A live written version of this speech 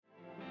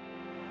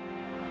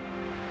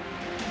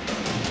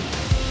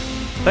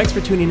Thanks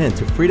for tuning in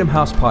to Freedom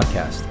House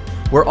Podcast.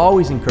 We're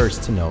always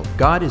encouraged to know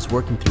God is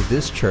working through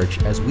this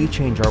church as we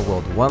change our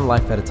world one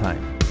life at a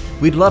time.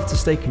 We'd love to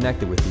stay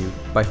connected with you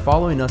by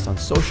following us on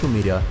social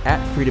media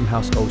at Freedom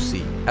House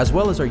OC, as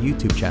well as our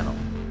YouTube channel.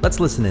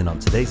 Let's listen in on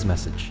today's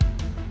message.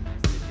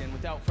 And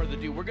without further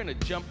ado, we're going to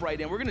jump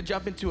right in. We're going to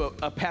jump into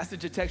a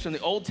passage of text from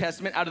the Old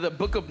Testament out of the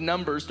book of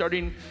Numbers,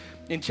 starting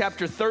in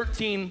chapter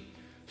 13,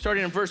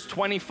 starting in verse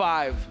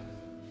 25.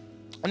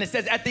 And it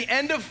says, at the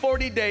end of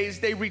 40 days,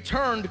 they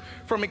returned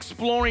from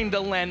exploring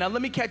the land. Now,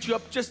 let me catch you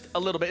up just a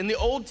little bit. In the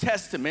Old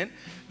Testament,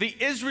 the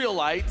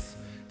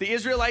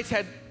Israelites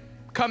had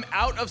come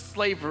out of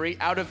slavery,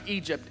 out of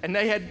Egypt, and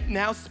they had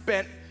now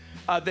spent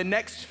the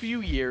next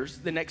few years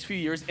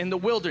in the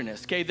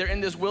wilderness, okay? They're in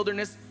this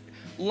wilderness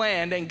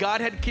land, and God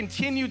had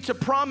continued to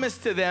promise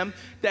to them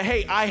that,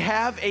 hey, I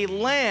have a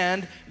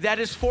land that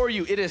is for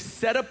you. It is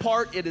set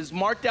apart. It is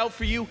marked out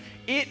for you.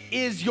 It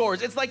is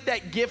yours. It's like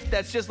that gift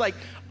that's just like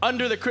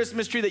under the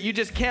Christmas tree that you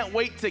just can't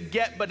wait to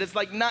get, but it's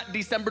like not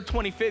December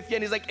 25th yet.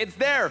 And he's like, it's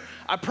there.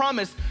 I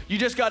promise. You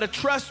just got to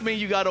trust me.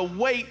 You got to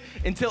wait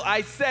until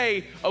I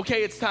say,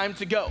 okay, it's time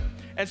to go.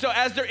 And so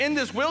as they're in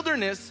this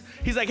wilderness,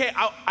 he's like, hey,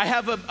 I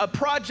have a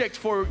project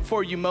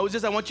for you,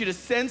 Moses. I want you to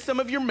send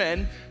some of your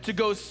men to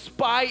go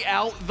spy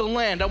out the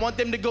land. I want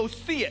them to go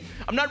see it.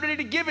 I'm not ready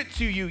to give it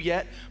to you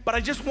yet, but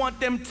I just want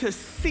them to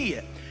see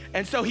it.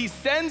 And so he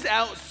sends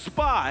out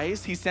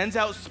spies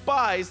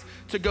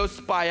to go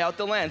spy out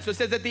the land. So it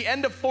says at the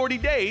end of 40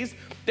 days,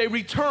 they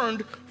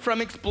returned from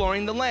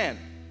exploring the land.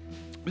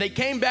 They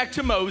came back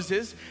to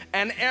Moses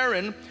and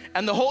Aaron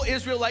and the whole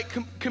Israelite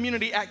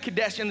community at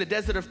Kadesh in the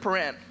desert of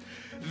Paran.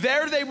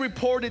 There they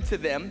reported to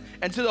them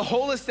and to the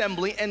whole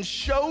assembly and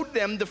showed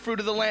them the fruit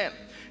of the land.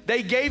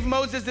 They gave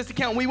Moses this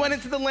account. We went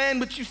into the land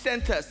which you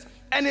sent us,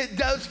 and it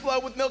does flow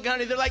with milk and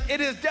honey. They're like, it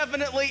is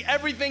definitely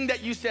everything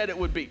that you said it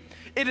would be.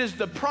 It is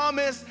the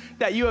promise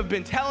that you have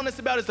been telling us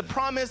about. It's the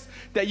promise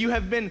that you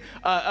have been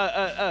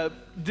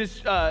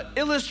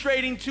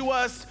illustrating to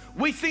us.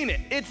 We've seen it.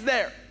 It's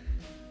there.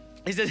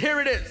 He says,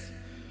 here it is.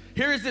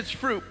 Here is its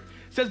fruit.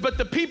 It says, but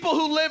the people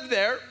who live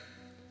there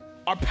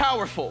are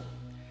powerful,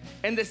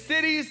 and the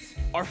cities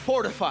are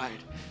fortified,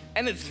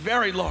 and it's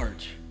very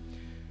large.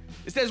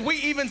 It says, we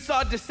even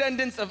saw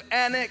descendants of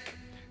Anak.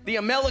 The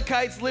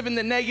Amalekites live in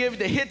the Negev.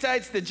 The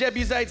Hittites, the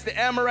Jebusites, the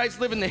Amorites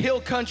live in the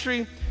hill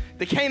country.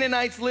 The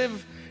Canaanites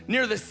live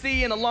near the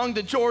sea and along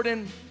the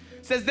Jordan.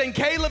 It says, then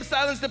Caleb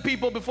silenced the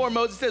people before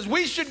Moses. It says,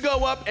 we should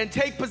go up and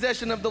take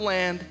possession of the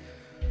land,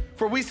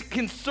 for we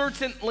can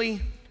certainly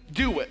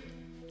do it.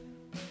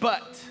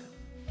 But,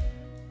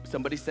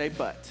 somebody say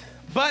but.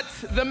 But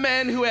the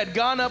men who had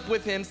gone up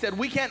with him said,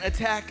 we can't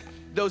attack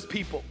those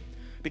people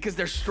because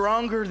they're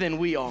stronger than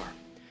we are.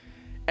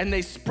 And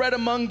they spread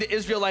among the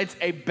Israelites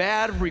a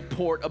bad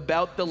report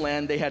about the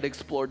land they had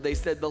explored. They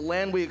said, the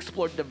land we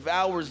explored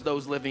devours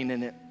those living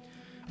in it.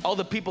 All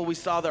the people we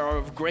saw there are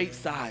of great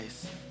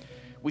size.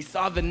 We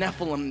saw the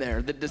Nephilim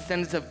there, the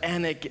descendants of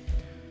Anak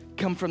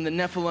come from the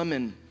Nephilim,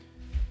 and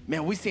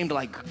man, we seemed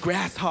like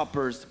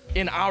grasshoppers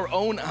in our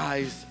own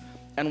eyes,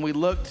 and we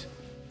looked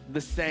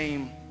the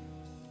same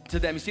to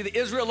them. You see, the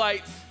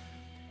Israelites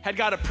had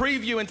got a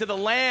preview into the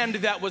land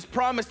that was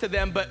promised to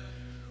them, but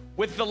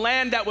with the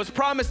land that was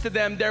promised to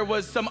them, there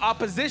was some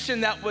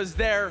opposition that was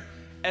there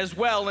as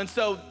well. And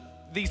so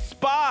the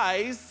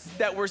spies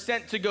that were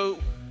sent to go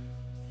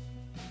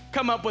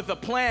come up with a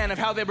plan of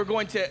how they were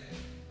going to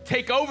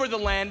take over the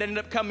land ended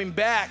up coming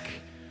back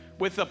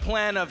with a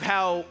plan of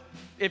how,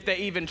 if they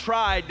even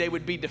tried, they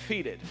would be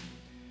defeated.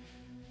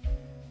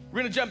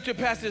 We're going to jump to a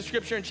passage of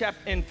scripture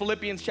in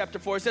Philippians chapter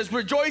 4. It says,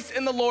 rejoice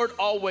in the Lord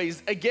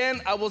always.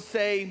 Again, I will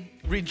say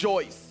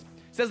rejoice.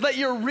 It says, let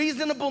your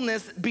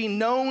reasonableness be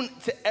known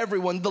to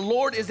everyone. The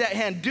Lord is at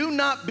hand. Do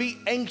not be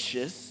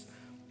anxious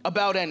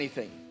about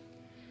anything,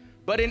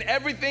 but in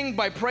everything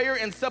by prayer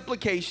and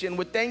supplication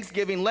with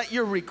thanksgiving, let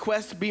your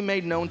requests be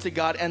made known to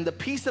God, and the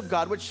peace of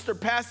God, which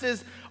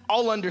surpasses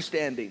all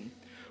understanding,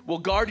 will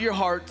guard your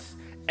hearts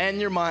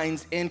and your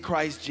minds in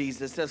Christ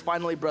Jesus. It says,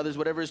 finally, brothers,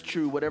 whatever is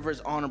true, whatever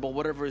is honorable,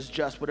 whatever is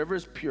just, whatever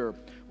is pure,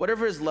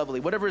 whatever is lovely,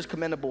 whatever is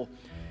commendable,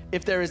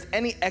 if there is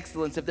any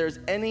excellence, if there is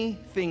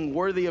anything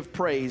worthy of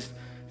praise,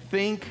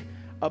 think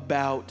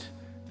about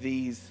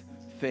these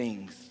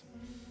things.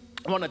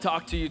 I want to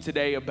talk to you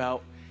today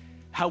about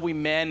how we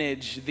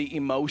manage the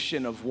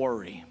emotion of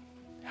worry,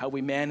 how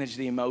we manage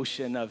the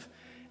emotion of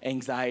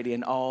anxiety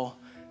and all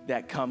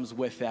that comes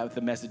with that, with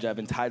the message I've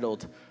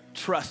entitled,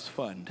 Trust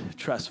Fund.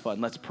 Trust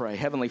Fund. Let's pray.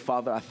 Heavenly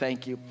Father, I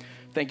thank you.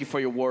 Thank you for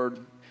your word.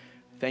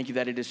 Thank you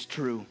that it is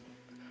true.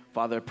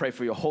 Father, I pray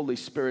for your Holy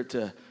Spirit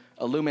to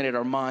illuminate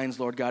our minds,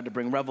 Lord God, to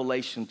bring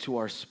revelation to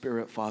our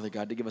spirit, Father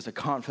God, to give us a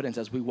confidence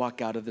as we walk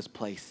out of this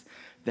place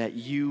that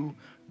you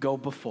go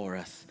before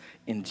us.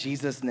 In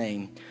Jesus'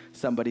 name,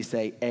 somebody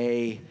say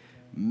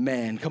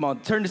amen. Come on,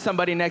 turn to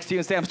somebody next to you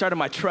and say, I'm starting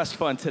my trust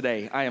fund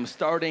today. I am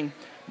starting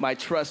my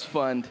trust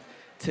fund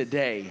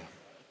today.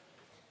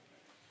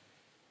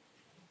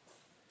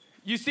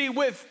 You see,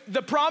 with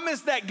the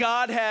promise that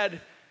God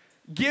had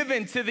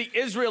given to the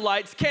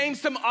Israelites came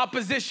some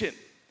opposition.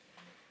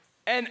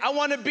 And I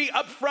want to be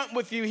upfront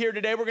with you here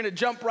today. We're going to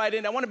jump right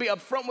in. I want to be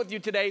upfront with you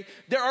today.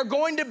 There are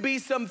going to be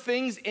some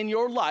things in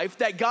your life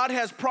that God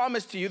has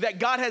promised to you, that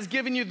God has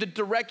given you the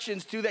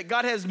directions to, that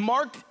God has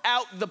marked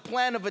out the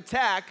plan of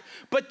attack,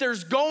 but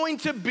there's going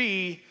to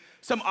be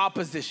some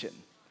opposition.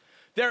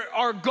 There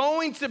are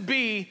going to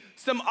be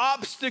some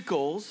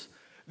obstacles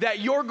that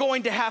you're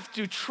going to have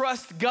to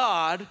trust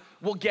God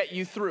will get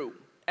you through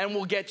and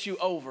will get you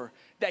over,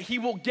 that he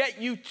will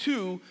get you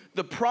to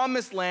the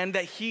promised land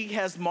that he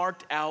has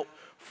marked out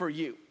for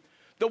you.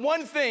 The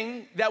one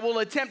thing that will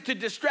attempt to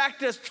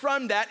distract us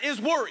from that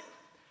is worry.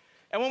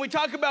 And when we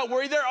talk about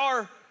worry, there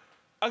are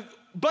a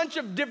bunch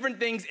of different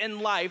things in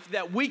life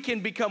that we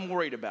can become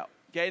worried about.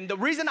 Okay, and the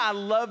reason I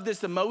love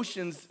this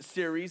emotions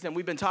series, and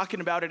we've been talking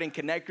about it in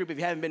Connect Group. If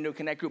you haven't been to a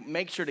Connect Group,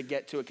 make sure to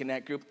get to a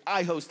Connect Group.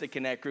 I host a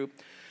Connect Group.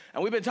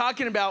 And we've been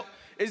talking about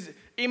is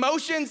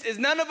emotions, is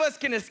none of us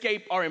can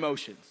escape our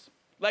emotions.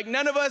 Like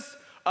none of us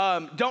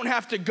don't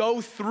have to go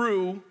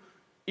through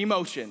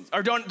emotions,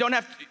 or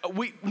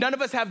none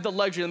of us have the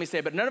luxury, let me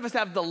say, but none of us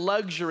have the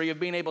luxury of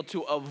being able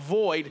to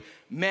avoid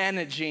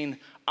managing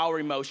our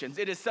emotions.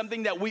 It is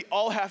something that we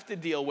all have to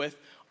deal with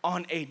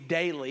on a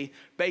daily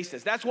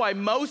basis. That's why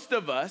most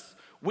of us,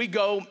 we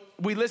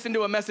listen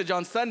to a message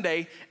on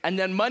Sunday, and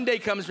then Monday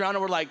comes around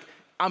and we're like,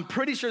 I'm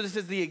pretty sure this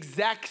is the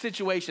exact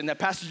situation that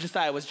Pastor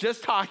Josiah was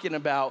just talking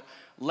about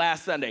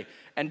last Sunday.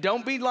 And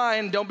don't be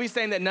lying, don't be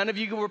saying that none of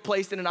you were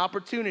placed in an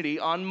opportunity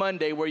on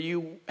Monday where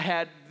you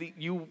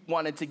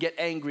wanted to get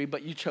angry,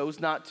 but you chose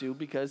not to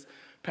because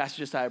Pastor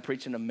Josiah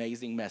preached an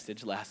amazing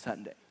message last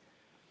Sunday.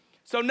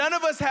 So none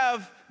of us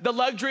have the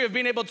luxury of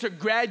being able to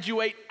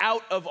graduate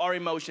out of our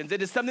emotions.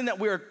 It is something that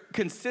we are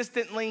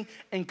consistently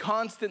and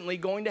constantly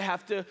going to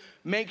have to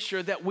make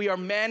sure that we are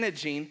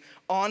managing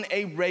on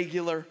a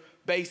regular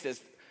basis.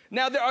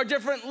 Now, there are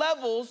different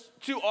levels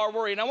to our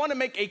worry, and I want to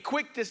make a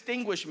quick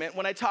distinguishment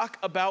when I talk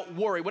about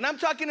worry. When I'm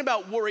talking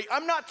about worry,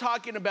 I'm not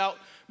talking about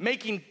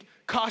making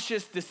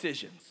cautious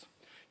decisions,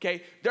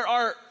 okay? There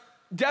are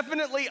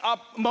definitely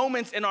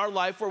moments in our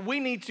life where we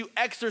need to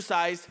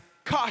exercise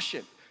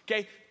caution,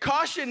 okay?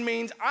 Caution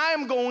means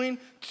I'm going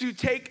to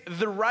take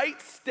the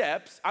right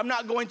steps. I'm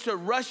not going to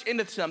rush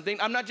into something.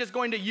 I'm not just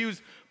going to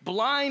use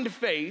blind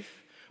faith,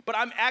 but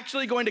I'm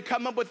actually going to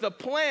come up with a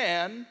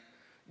plan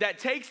that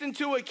takes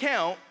into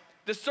account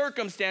the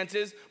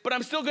circumstances, but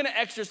I'm still gonna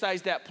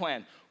exercise that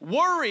plan.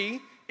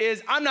 Worry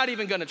is I'm not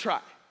even gonna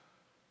try.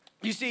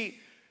 You see,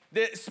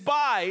 the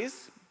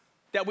spies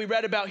that we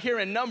read about here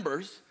in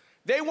Numbers,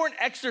 they weren't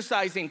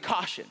exercising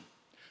caution.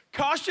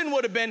 Caution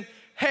would have been,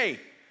 hey,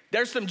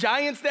 there's some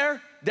giants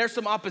there, there's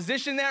some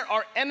opposition there,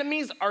 our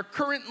enemies are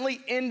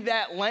currently in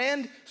that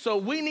land, so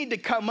we need to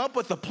come up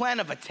with a plan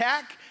of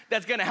attack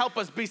that's gonna help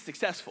us be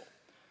successful.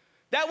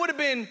 That would have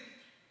been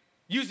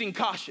using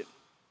caution.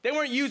 They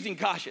weren't using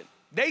caution.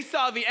 They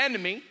saw the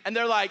enemy and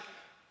they're like,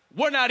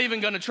 we're not even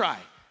gonna try.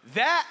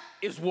 That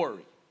is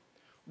worry.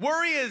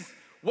 Worry is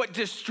what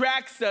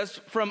distracts us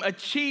from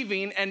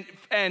achieving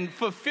and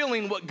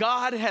fulfilling what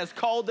God has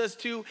called us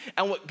to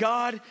and what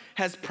God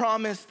has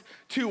promised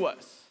to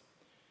us.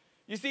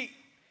 You see,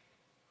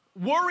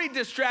 worry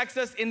distracts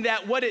us in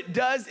that what it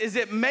does is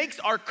it makes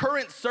our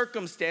current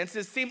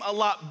circumstances seem a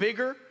lot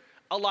bigger,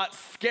 a lot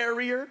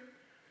scarier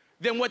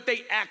than what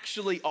they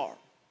actually are.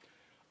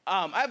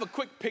 I have a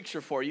quick picture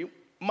for you.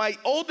 My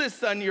oldest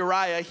son,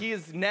 Uriah, he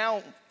is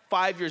now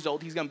 5 years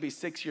old. He's gonna be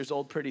 6 years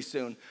old pretty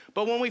soon.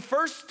 But when we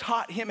first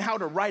taught him how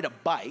to ride a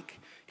bike,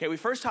 we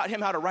first taught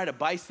him how to ride a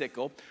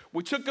bicycle,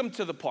 we took him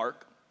to the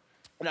park.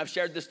 And I've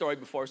shared this story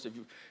before, so if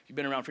you've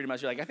been around Freedom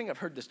House, you're like, I think I've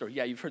heard this story.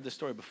 Yeah, you've heard this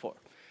story before.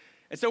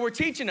 And so we're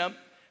teaching him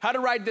how to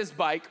ride this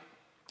bike.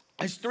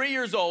 He's 3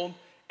 years old,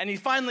 and he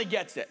finally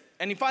gets it.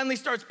 And he finally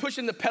starts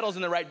pushing the pedals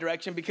in the right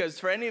direction, because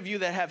for any of you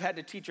that have had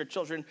to teach your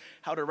children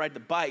how to ride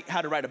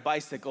a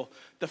bicycle,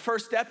 the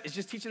first step is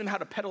just teaching them how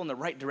to pedal in the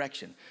right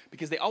direction,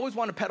 because they always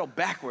want to pedal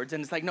backwards,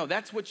 and it's like, no,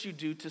 that's what you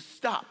do to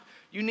stop.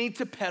 You need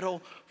to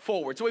pedal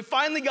forward. So we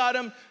finally got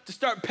him to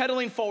start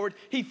pedaling forward.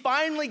 He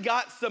finally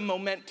got some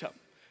momentum,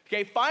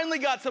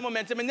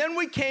 and then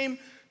we came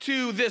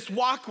to this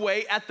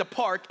walkway at the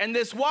park, and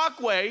this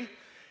walkway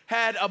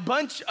had a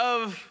bunch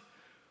of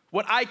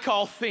what I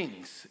call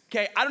things,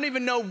 okay? I don't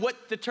even know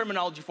what the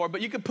terminology for,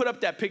 but you can put up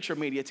that picture,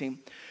 media team.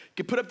 You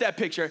can put up that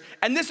picture,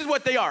 and this is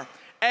what they are.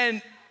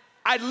 And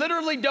I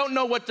literally don't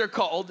know what they're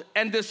called,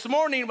 and this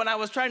morning when I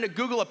was trying to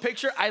Google a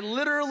picture, I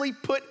literally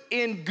put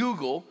in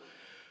Google,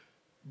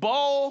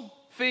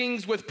 ball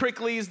things with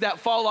pricklies that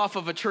fall off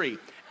of a tree.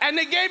 And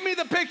they gave me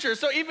the picture,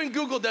 so even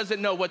Google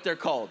doesn't know what they're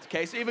called,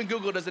 okay? So even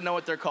Google doesn't know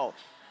what they're called.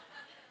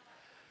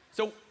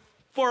 So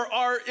for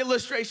our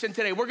illustration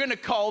today, we're gonna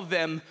call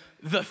them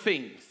the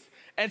things.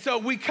 And so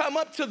we come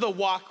up to the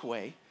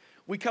walkway,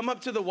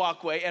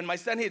 and my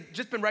son had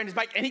just been riding his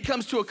bike, and he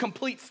comes to a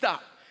complete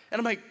stop. And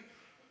I'm like,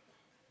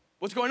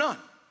 what's going on?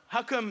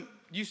 How come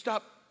you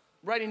stop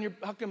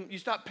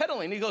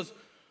pedaling? And he goes,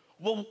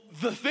 well,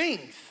 the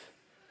things.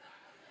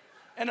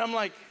 And I'm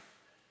like,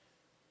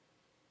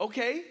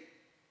 okay,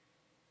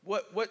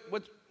 what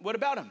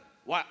about them?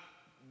 Why,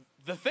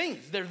 the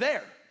things, they're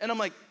there. And I'm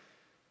like,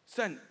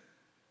 son,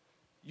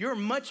 you're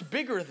much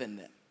bigger than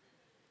them.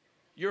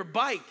 Your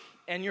bike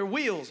and your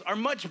wheels are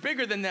much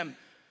bigger than them.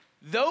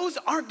 Those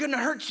aren't gonna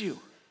hurt you.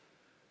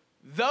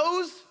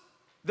 Those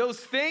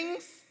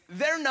things,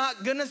 they're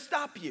not gonna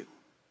stop you.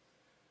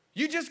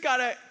 You just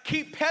gotta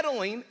keep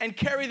pedaling and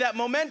carry that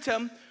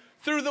momentum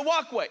through the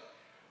walkway.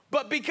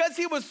 But because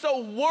he was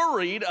so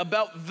worried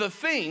about the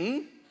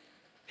thing,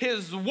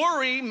 his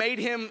worry made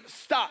him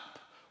stop.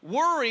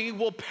 Worry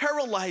will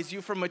paralyze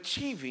you from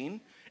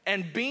achieving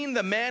and being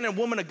the man and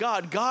woman of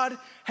God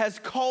has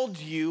called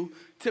you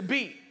to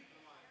be.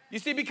 You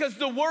see, because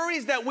the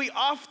worries that we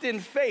often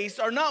face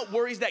are not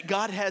worries that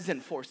God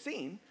hasn't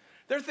foreseen.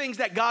 They're things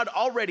that God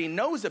already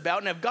knows about.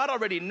 And if God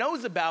already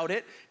knows about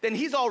it, then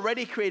he's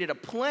already created a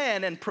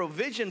plan and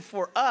provision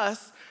for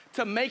us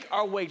to make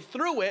our way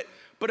through it.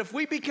 But if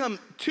we become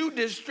too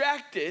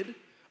distracted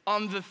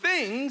on the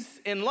things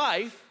in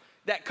life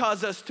that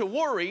cause us to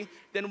worry,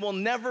 then we'll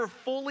never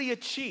fully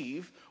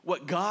achieve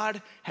what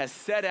God has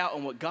set out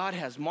and what God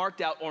has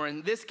marked out, or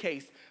in this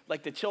case,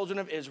 like the children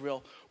of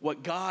Israel,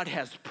 what God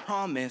has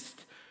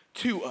promised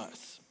to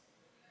us.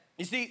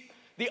 You see,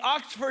 the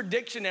Oxford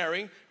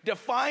Dictionary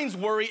defines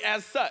worry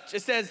as such.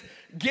 It says,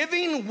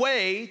 giving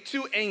way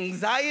to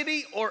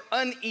anxiety or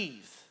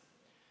unease.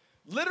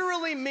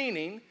 Literally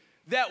meaning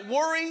that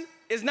worry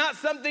is not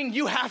something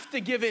you have to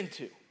give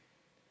into.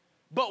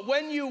 But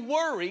when you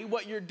worry,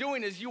 what you're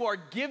doing is you are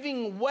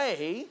giving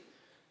way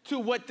to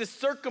what the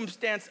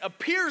circumstance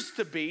appears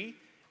to be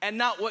and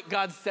not what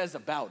God says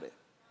about it.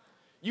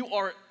 You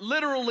are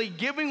literally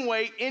giving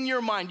way in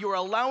your mind. You are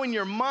allowing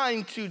your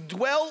mind to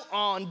dwell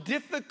on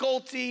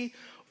difficulty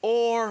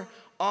or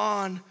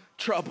on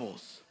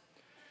troubles.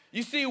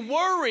 You see,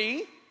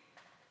 worry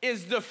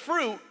is the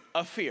fruit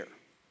of fear.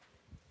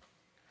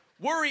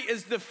 Worry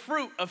is the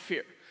fruit of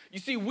fear. You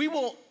see, we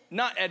will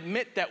not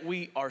admit that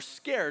we are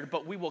scared,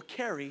 but we will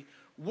carry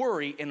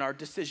worry in our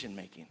decision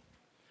making.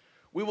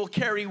 We will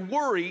carry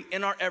worry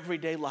in our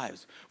everyday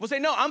lives. We'll say,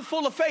 no, I'm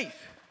full of faith.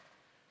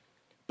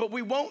 But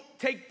we won't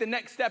take the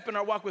next step in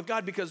our walk with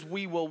God because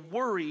we will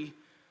worry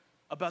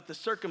about the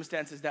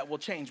circumstances that will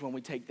change when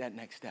we take that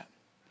next step.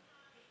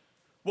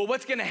 Well,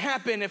 what's gonna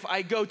happen if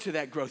I go to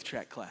that growth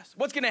track class?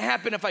 What's gonna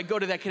happen if I go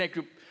to that connect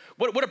group?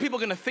 What are people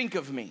gonna think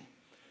of me?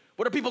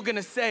 What are people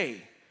gonna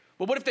say?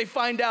 Well, what if they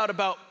find out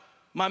about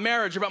my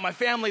marriage, about my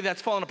family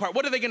that's fallen apart?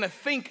 What are they gonna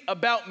think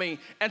about me?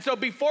 And so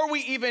before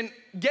we even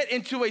get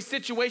into a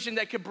situation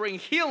that could bring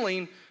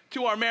healing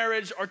to our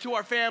marriage or to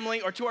our family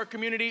or to our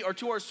community or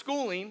to our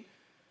schooling,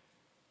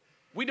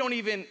 we don't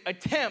even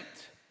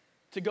attempt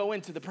to go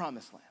into the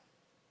promised land.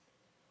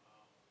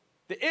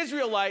 The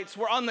Israelites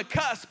were on the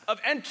cusp of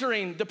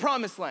entering the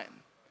promised land,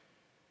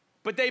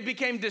 but they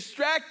became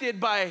distracted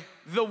by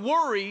the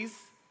worries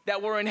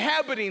that were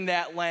inhabiting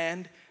that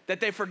land that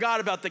they forgot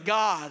about the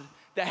God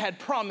that had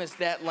promised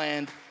that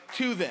land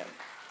to them.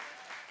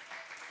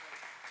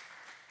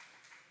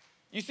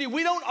 You see,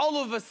 we don't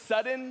all of a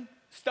sudden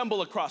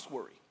stumble across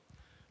worry.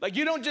 Like,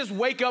 you don't just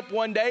wake up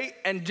one day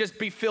and just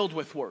be filled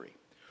with worry.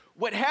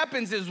 What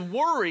happens is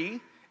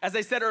worry, as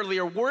I said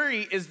earlier,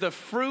 worry is the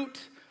fruit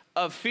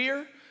of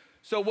fear.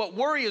 So what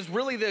worry is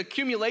really the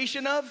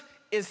accumulation of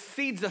is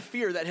seeds of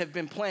fear that have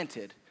been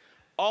planted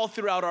all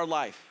throughout our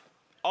life,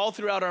 all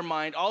throughout our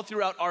mind, all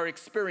throughout our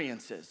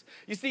experiences.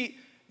 You see,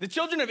 the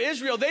children of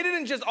Israel, they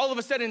didn't just all of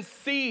a sudden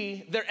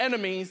see their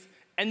enemies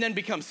and then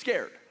become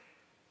scared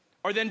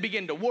or then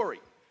begin to worry.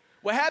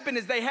 What happened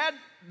is they had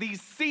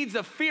these seeds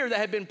of fear that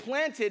had been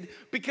planted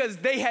because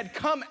they had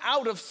come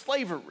out of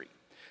slavery.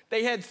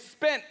 They had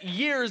spent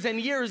years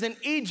and years in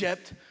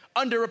Egypt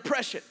under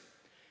oppression.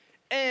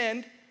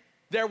 And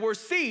there were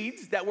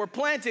seeds that were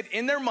planted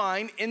in their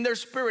mind, in their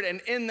spirit,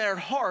 and in their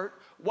heart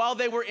while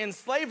they were in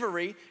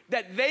slavery,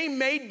 that they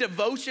made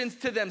devotions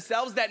to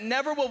themselves that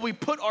never will we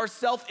put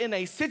ourselves in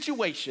a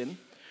situation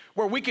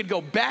where we could go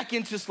back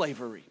into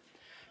slavery.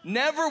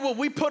 Never will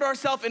we put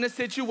ourselves in a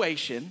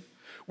situation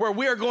where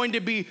we are going to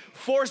be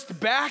forced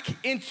back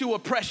into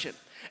oppression.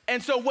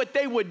 And so what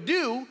they would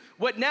do,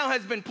 what now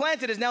has been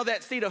planted is now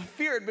that seed of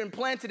fear had been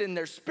planted in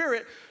their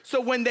spirit. So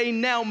when they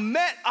now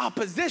met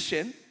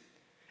opposition,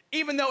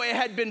 even though it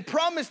had been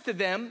promised to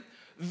them,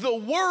 the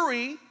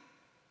worry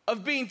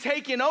of being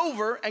taken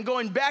over and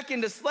going back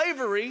into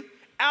slavery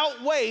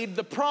outweighed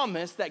the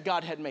promise that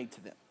God had made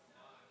to them.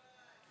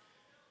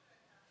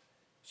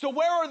 So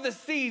where are the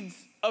seeds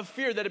of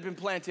fear that have been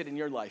planted in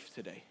your life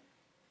today?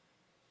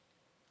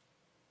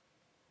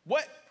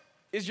 What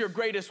is your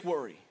greatest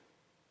worry?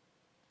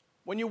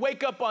 When you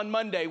wake up on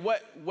Monday,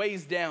 what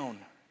weighs down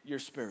your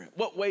spirit?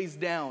 What weighs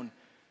down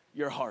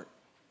your heart?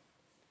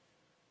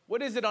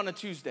 What is it on a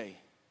Tuesday?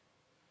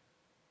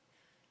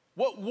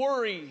 What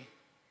worry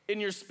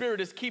in your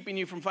spirit is keeping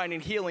you from finding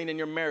healing in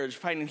your marriage,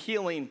 finding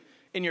healing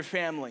in your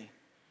family?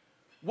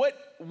 What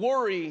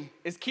worry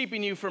is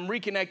keeping you from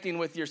reconnecting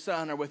with your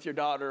son or with your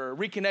daughter or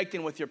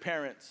reconnecting with your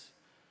parents?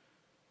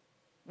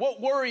 What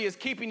worry is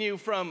keeping you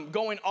from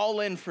going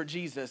all in for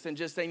Jesus and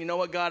just saying, you know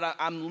what, God,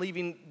 I'm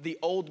leaving the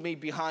old me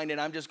behind and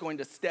I'm just going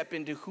to step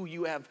into who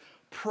you have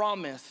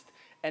promised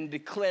and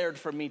declared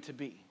for me to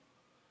be?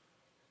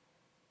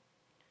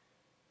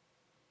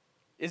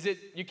 Is it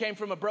you came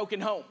from a broken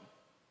home?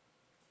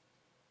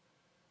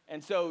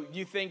 And so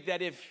you think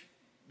that if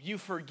you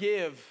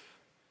forgive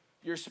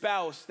your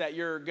spouse that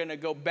you're gonna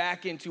go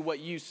back into what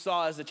you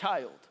saw as a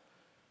child?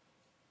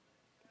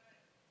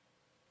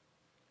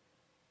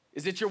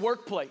 Is it your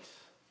workplace?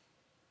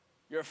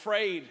 You're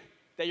afraid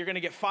that you're gonna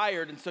get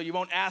fired, and so you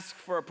won't ask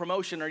for a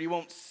promotion or you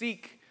won't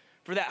seek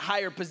for that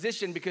higher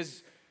position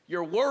because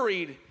you're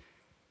worried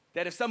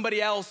that if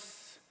somebody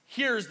else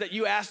hears that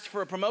you asked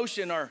for a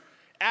promotion or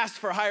asked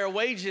for higher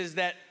wages,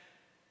 that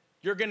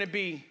you're gonna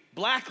be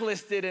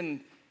blacklisted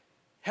and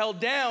held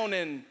down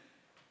and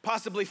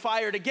possibly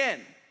fired again.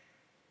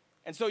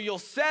 And so you'll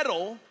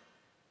settle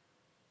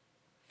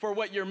for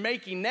what you're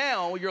making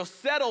now. You'll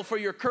settle for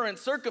your current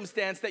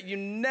circumstance that you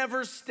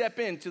never step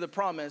into the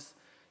promise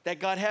that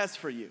God has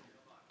for you.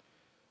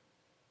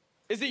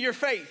 Is it your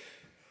faith?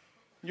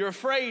 You're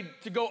afraid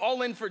to go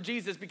all in for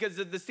Jesus because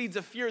of the seeds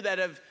of fear that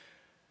have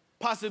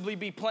possibly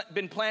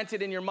been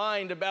planted in your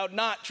mind about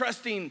not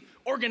trusting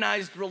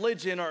organized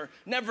religion, or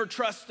never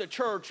trust the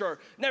church, or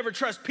never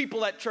trust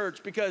people at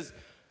church because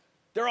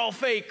they're all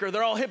fake or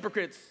they're all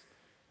hypocrites.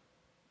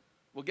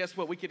 Well, guess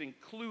what? We could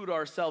include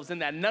ourselves in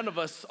that. None of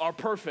us are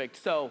perfect.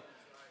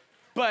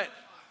 But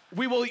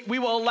we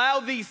will allow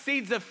these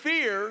seeds of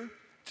fear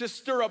to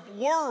stir up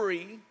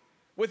worry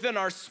within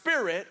our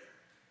spirit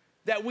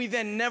that we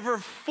then never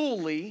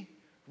fully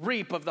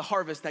reap of the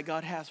harvest that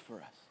God has for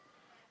us.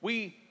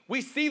 We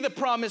see the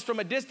promise from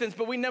a distance,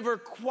 but we never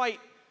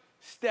quite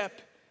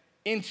step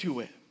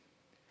into it.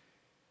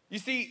 You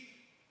see,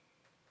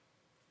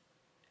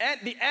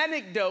 the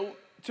antidote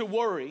to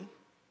worry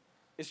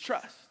is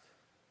trust.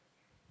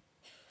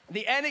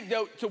 The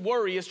antidote to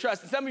worry is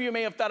trust. And some of you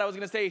may have thought I was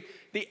gonna say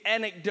the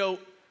antidote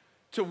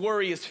to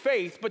worry is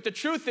faith, but the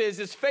truth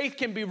is faith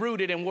can be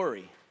rooted in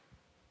worry.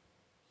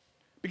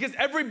 Because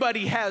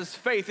everybody has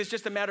faith, it's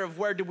just a matter of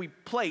where do we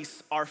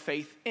place our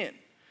faith in.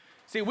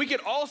 See, we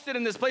could all sit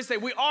in this place and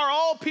say, we are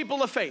all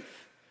people of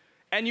faith.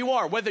 And you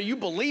are, whether you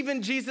believe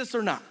in Jesus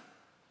or not.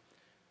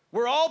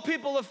 We're all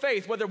people of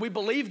faith, whether we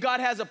believe God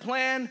has a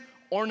plan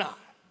or not.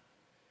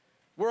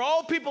 We're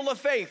all people of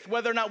faith,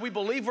 whether or not we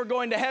believe we're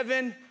going to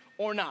heaven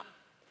or not.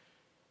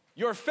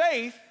 Your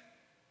faith,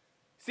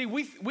 see,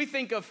 we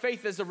think of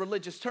faith as a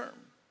religious term,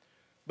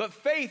 but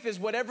faith is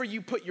whatever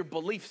you put your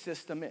belief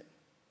system in.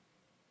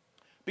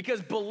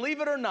 Because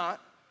believe it or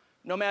not,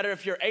 no matter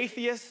if you're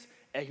atheist,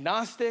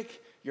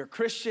 agnostic, you're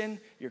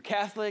Christian, you're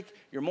Catholic,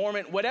 you're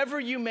Mormon, whatever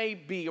you may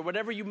be or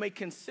whatever you may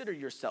consider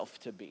yourself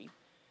to be,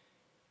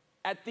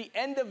 at the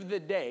end of the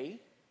day,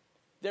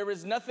 there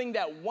is nothing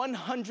that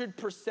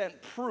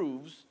 100%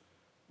 proves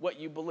what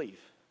you believe.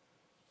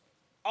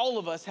 All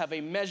of us have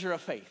a measure of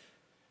faith.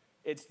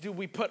 It's, do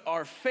we put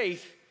our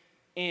faith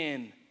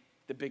in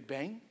the Big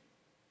Bang?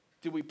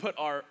 Do we put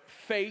our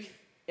faith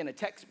in a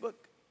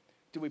textbook?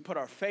 Do we put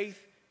our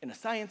faith in a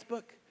science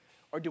book?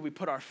 Or do we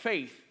put our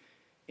faith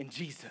in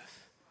Jesus,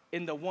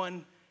 in the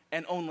one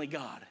and only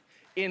God,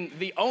 in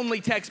the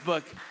only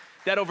textbook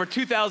that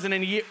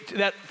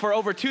for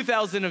over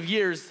 2,000 of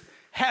years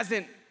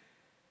hasn't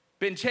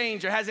been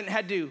changed or hasn't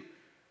had to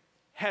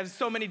have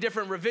so many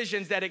different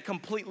revisions that it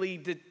completely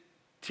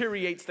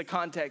deteriorates the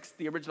context,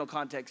 the original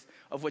context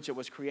of which it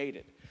was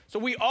created. So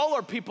we all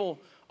are people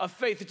of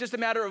faith. It's just a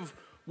matter of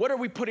what are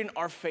we putting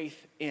our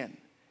faith in?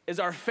 Is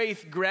our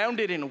faith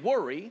grounded in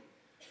worry,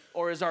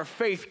 or is our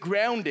faith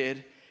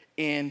grounded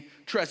in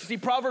trust? You see,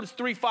 Proverbs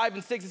 3, 5,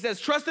 and 6, it says,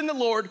 trust in the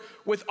Lord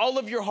with all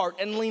of your heart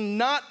and lean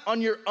not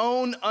on your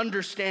own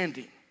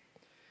understanding.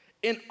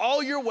 In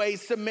all your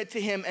ways submit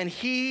to him, and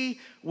he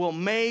will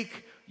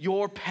make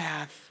your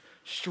path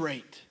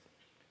straight.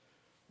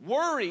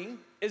 Worry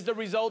is the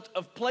result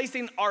of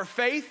placing our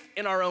faith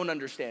in our own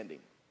understanding.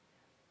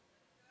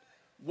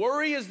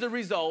 Worry is the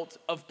result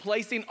of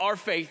placing our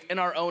faith in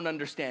our own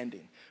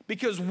understanding.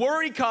 Because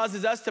worry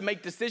causes us to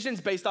make decisions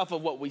based off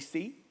of what we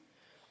see,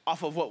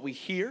 off of what we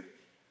hear,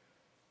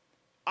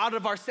 out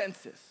of our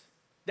senses.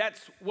 That's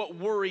what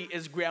worry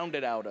is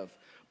grounded out of.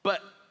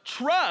 But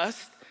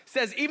trust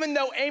says, even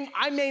though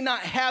I may not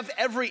have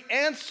every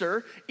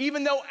answer,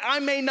 even though I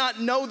may not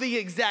know the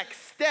exact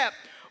step,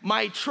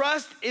 my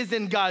trust is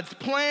in God's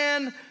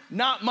plan,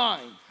 not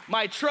mine.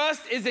 My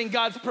trust is in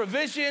God's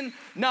provision,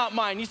 not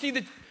mine. You see,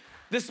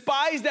 the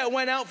spies that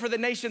went out for the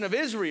nation of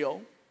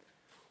Israel,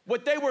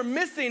 what they were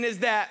missing is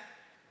that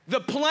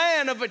the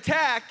plan of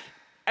attack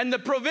and the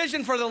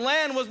provision for the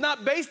land was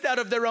not based out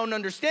of their own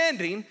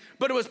understanding,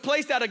 but it was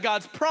placed out of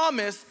God's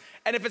promise.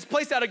 And if it's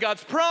placed out of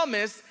God's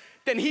promise,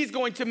 then he's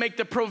going to make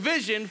the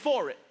provision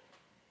for it.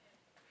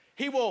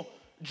 He will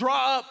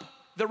draw up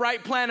the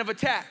right plan of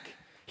attack.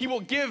 He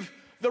will give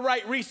the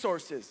right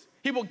resources.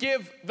 He will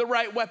give the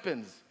right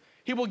weapons.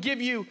 He will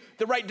give you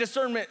the right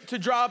discernment to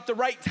draw up the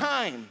right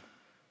time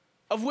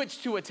of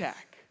which to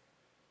attack.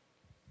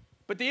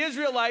 But the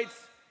Israelites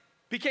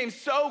became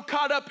so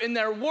caught up in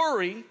their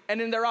worry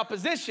and in their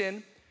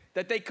opposition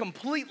that they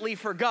completely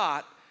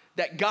forgot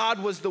that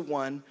God was the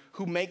one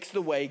who makes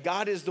the way,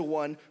 God is the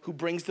one who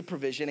brings the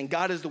provision, and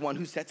God is the one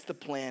who sets the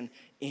plan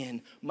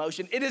in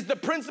motion. It is the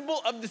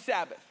principle of the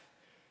Sabbath.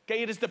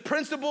 Okay, it is the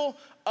principle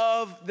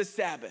of the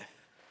Sabbath.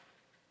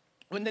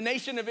 When the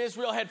nation of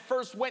Israel had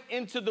first went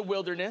into the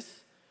wilderness,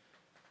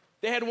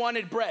 they had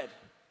wanted bread.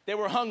 They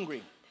were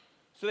hungry.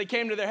 So they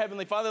came to their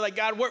heavenly Father like,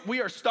 God,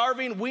 we are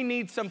starving. We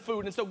need some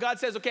food. And so God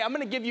says, okay, I'm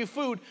going to give you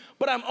food,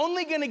 but I'm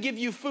only going to give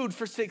you food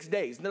for 6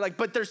 days. And they're like,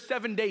 but there's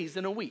 7 days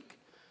in a week.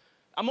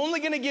 I'm only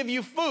going to give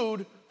you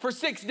food for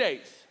 6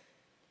 days.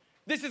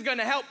 This is going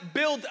to help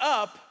build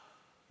up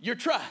your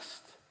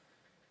trust.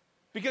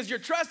 Because your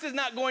trust is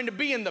not going to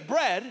be in the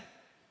bread.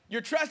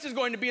 Your trust is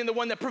going to be in the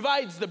one that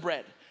provides the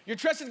bread. Your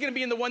trust is going to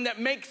be in the one that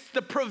makes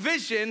the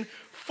provision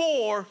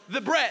for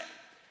the bread.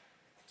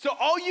 So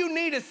all you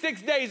need is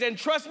 6 days, and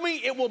trust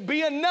me, it will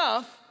be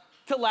enough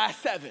to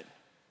last 7.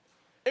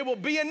 It will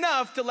be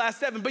enough to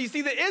last 7. But you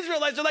see, the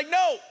Israelites are like,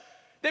 no.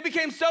 They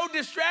became so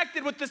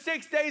distracted with the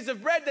 6 days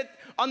of bread that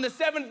on the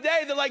 7th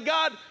day, they're like,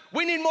 God,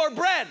 we need more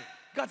bread.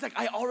 God's like,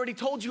 I already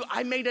told you,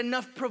 I made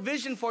enough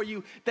provision for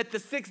you that the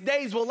 6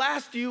 days will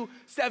last you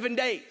 7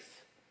 days.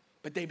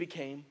 But they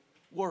became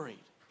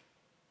worried.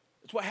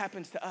 That's what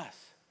happens to us.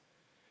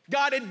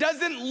 God, it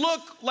doesn't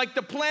look like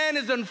the plan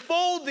is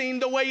unfolding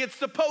the way it's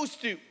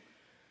supposed to.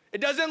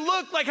 It doesn't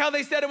look like how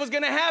they said it was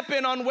gonna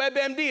happen on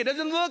WebMD. It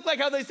doesn't look like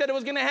how they said it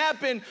was gonna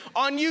happen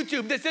on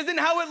YouTube. This isn't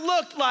how it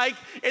looked like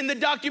in the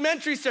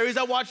documentary series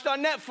I watched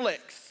on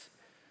Netflix.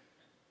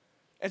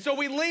 And so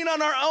we lean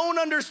on our own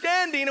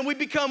understanding and we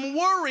become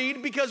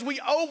worried because we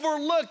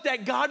overlook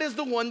that God is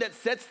the one that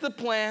sets the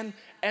plan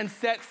and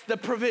sets the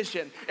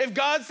provision. If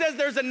God says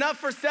there's enough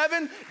for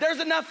 7, there's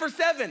enough for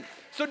 7.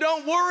 So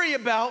don't worry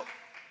about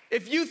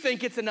if you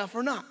think it's enough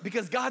or not,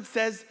 because God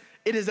says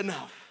it is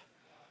enough.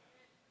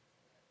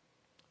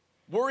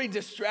 Worry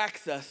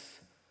distracts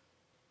us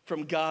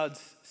from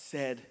God's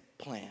said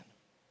plan.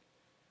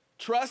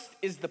 Trust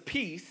is the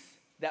peace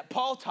that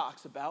Paul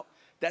talks about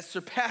that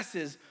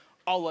surpasses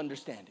all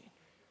understanding.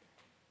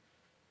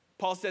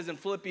 Paul says in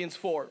Philippians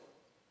 4,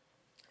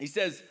 he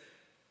says,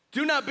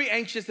 do not be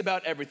anxious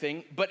about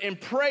everything, but in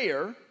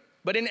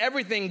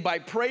everything by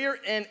prayer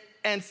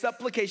and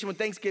supplication with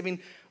thanksgiving,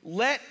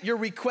 let your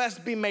requests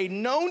be made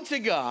known to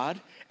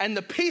God, and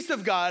the peace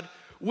of God,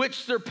 which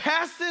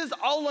surpasses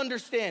all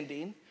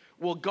understanding,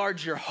 will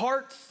guard your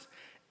hearts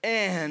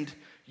and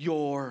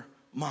your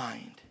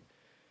mind.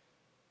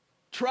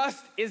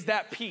 Trust is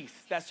that peace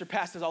that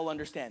surpasses all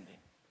understanding.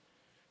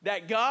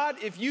 That God,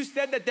 if you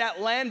said that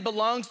land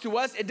belongs to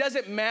us, it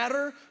doesn't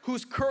matter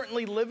who's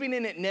currently living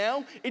in it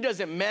now. It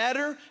doesn't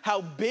matter how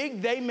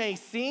big they may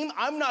seem.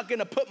 I'm not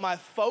gonna put my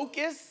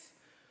focus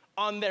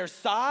on their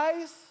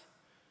size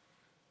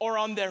or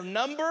on their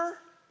number.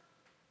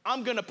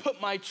 I'm gonna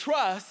put my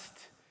trust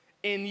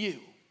in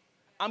you.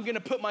 I'm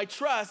gonna put my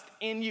trust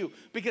in you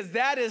because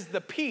that is the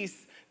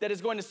peace that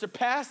is going to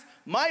surpass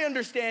my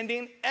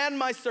understanding and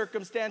my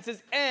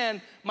circumstances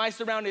and my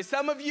surroundings.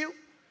 Some of you,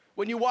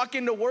 when you walk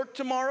into work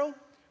tomorrow,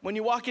 when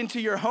you walk into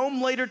your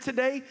home later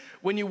today,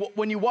 when you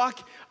go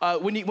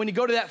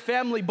to that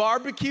family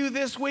barbecue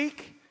this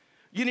week,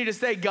 you need to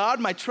say, God,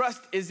 my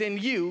trust is in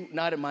you,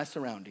 not in my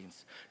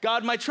surroundings.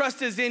 God, my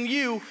trust is in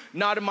you,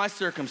 not in my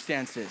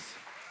circumstances.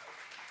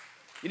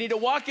 You need to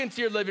walk into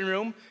your living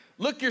room,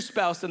 look your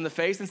spouse in the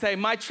face and say,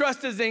 my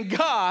trust is in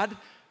God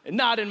and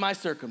not in my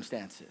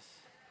circumstances.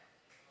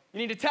 You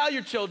need to tell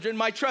your children,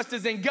 my trust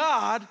is in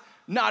God,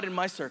 not in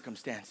my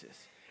circumstances.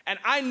 And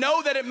I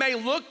know that it may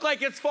look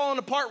like it's falling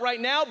apart right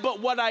now,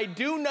 but what I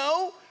do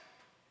know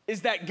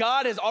is that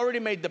God has already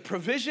made the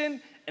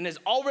provision and has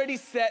already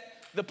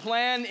set the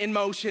plan in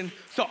motion.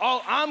 So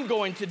all I'm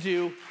going to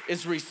do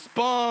is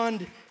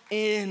respond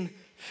in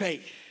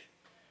faith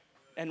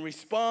and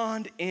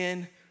respond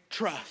in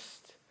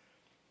trust.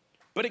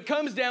 But it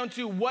comes down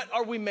to, what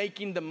are we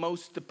making the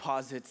most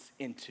deposits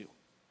into?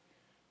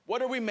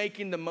 What are we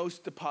making the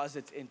most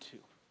deposits into?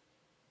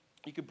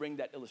 You could bring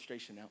that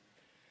illustration out.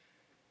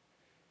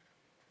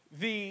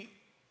 The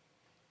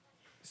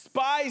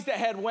spies that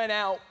had went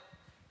out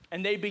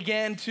and they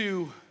began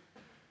to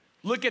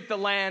look at the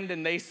land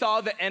and they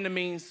saw the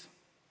enemies,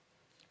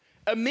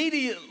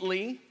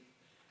 immediately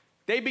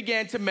they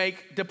began to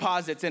make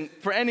deposits. And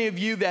for any of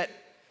you that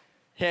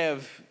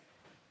have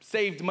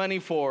saved money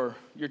for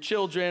your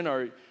children,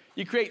 or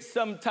you create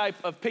some type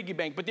of piggy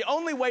bank, but the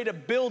only way to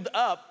build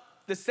up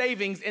the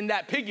savings in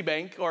that piggy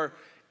bank or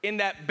in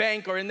that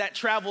bank or in that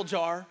travel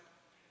jar.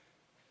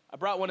 I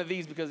brought one of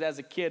these because as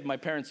a kid, my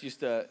parents used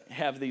to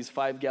have these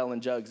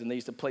 5-gallon jugs and they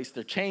used to place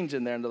their change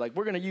in there and they're like,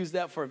 we're gonna use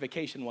that for a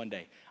vacation one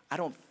day. I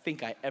don't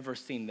think I ever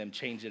seen them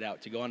change it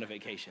out to go on a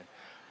vacation,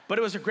 but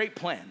it was a great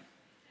plan.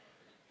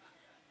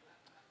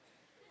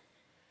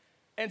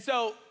 And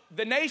so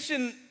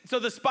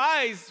the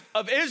spies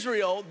of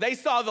Israel, they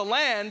saw the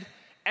land,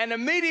 and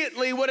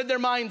immediately, what did their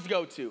minds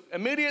go to?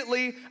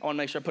 Immediately, I wanna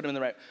make sure I put them in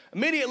the right.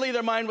 Immediately,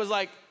 their mind was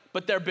like,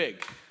 but they're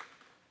big.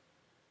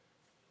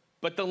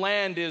 but the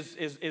land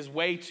is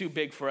way too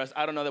big for us.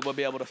 I don't know that we'll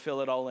be able to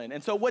fill it all in.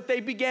 And so what they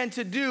began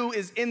to do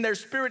is in their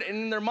spirit and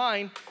in their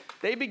mind,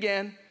 they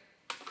began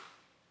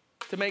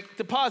to make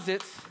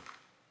deposits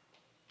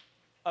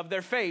of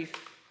their faith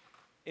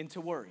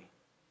into worry.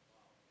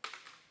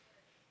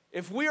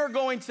 If we are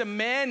going to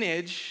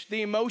manage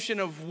the emotion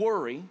of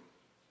worry,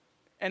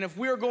 and if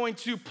we are going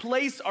to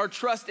place our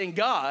trust in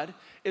God,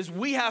 is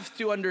we have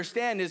to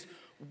understand is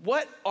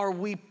what are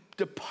we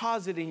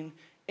depositing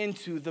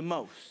into the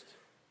most?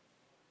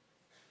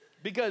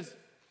 Because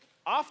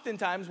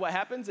oftentimes what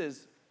happens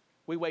is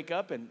we wake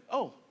up and,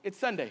 oh, it's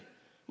Sunday.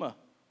 I'm gonna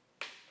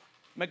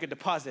make a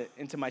deposit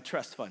into my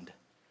trust fund.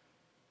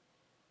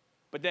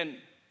 But then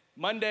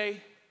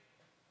Monday,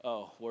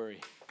 oh, worry.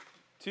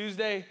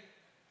 Tuesday,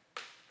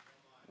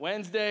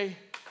 Wednesday,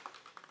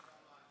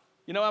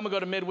 you know, I'm gonna go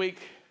to midweek.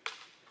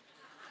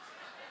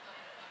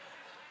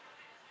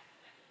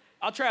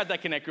 I'll try out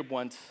that Connect group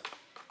once.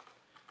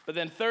 But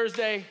then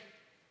Thursday,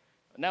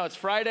 now it's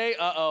Friday,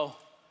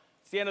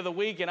 it's the end of the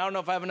week, and I don't know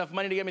if I have enough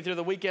money to get me through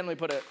the weekend. Let me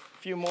put a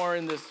few more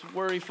in this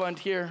worry fund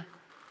here.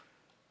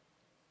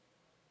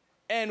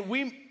 And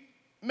we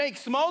make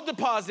small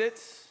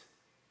deposits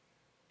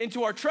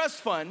into our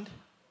trust fund,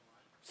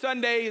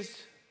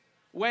 Sundays,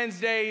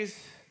 Wednesdays.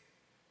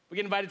 We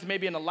get invited to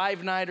maybe in a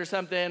live night or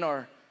something,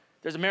 or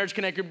there's a Marriage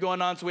Connect group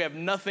going on, so we have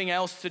nothing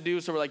else to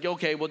do. So we're like,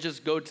 okay, we'll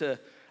go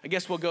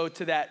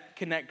to that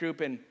Connect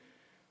group, and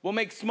we'll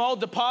make small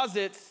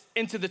deposits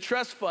into the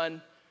trust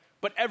fund,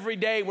 but every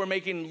day we're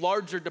making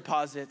larger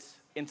deposits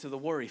into the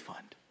worry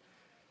fund.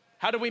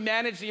 How do we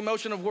manage the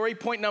emotion of worry?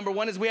 Point number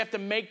one is we have to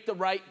make the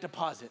right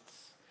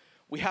deposits.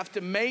 We have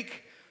to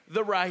make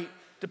the right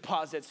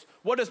deposits.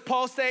 What does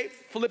Paul say?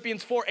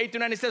 Philippians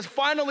 4:8-9, he says,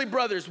 finally,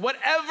 brothers,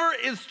 whatever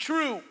is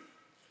true,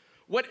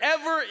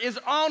 whatever is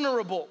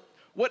honorable,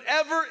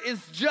 whatever is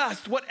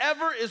just,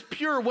 whatever is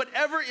pure,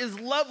 whatever is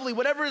lovely,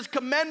 whatever is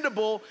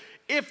commendable,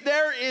 if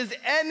there is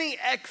any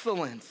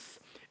excellence,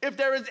 if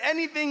there is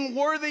anything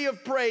worthy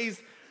of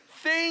praise,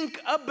 think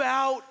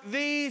about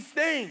these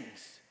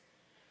things.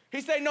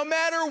 He's saying no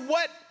matter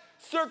what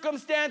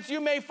circumstance you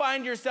may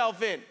find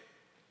yourself in,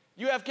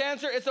 you have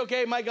cancer, it's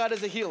okay, my God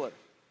is a healer.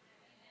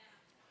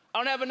 I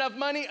don't have enough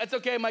money, it's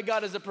okay, my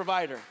God is a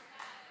provider.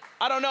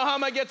 I don't know how I'm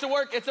gonna get to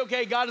work, it's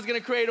okay, God is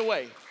gonna create a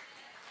way.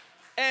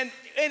 And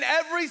in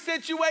every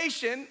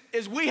situation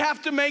is we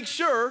have to make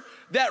sure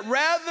that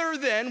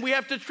we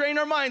have to train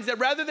our minds that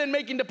rather than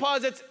making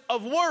deposits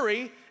of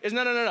worry is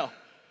no.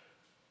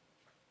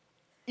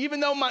 Even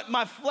though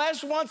my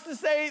flesh wants to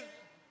say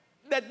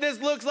that this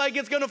looks like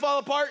it's gonna fall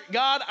apart,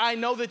 God, I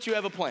know that you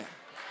have a plan.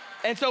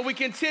 And so we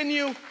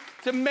continue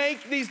to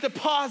make these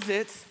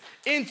deposits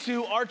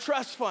into our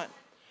trust fund.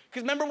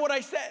 Because remember what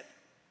I said,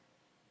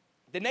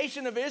 the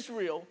nation of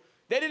Israel,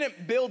 they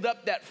didn't build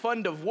up that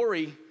fund of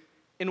worry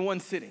in one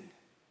sitting.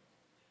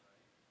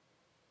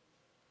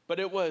 But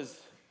it was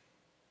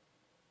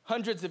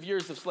hundreds of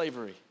years of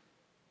slavery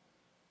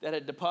that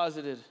had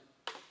deposited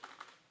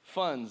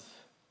funds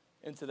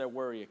into their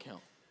worry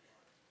account.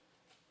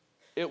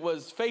 It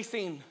was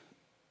facing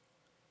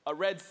a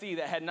Red Sea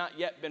that had not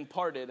yet been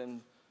parted,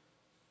 and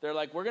they're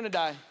like, we're gonna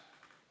die.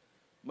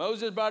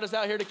 Moses brought us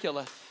out here to kill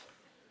us.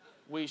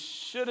 We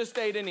should have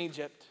stayed in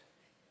Egypt.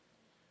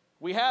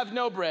 We have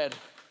no bread.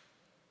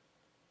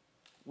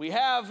 We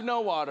have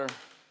no water.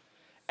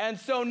 And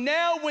so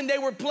now when they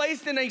were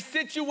placed in a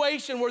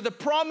situation where the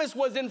promise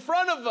was in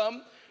front of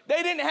them,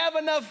 they didn't have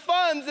enough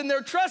funds in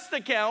their trust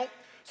account,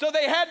 so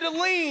they had to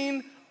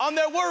lean on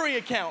their worry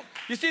account.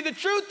 You see, the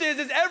truth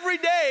is every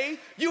day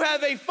you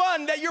have a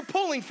fund that you're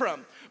pulling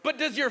from. But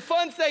does your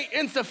fund say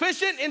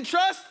insufficient in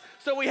trust,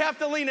 so we have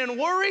to lean in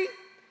worry?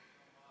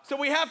 So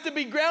we have to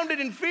be grounded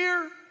in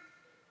fear?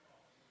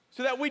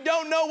 So that we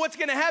don't know what's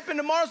gonna happen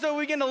tomorrow, so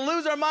we're gonna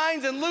lose our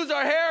minds and lose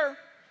our hair?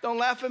 Don't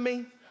laugh at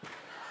me.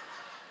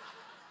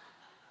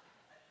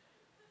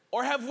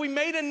 Or have we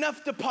made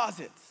enough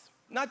deposits,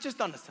 not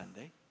just on a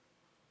Sunday,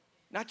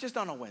 not just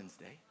on a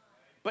Wednesday,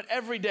 but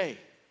every day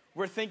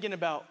we're thinking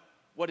about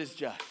what is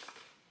just,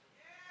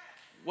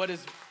 what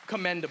is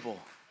commendable.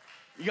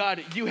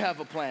 God, you have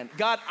a plan.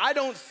 God, I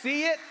don't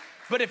see it,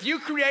 but if you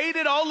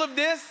created all of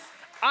this,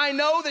 I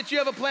know that you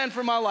have a plan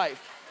for my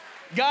life.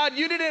 God,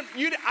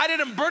 I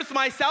didn't birth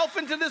myself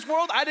into this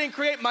world. I didn't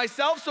create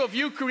myself. So if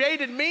you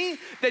created me,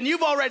 then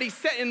you've already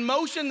set in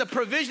motion the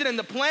provision and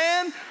the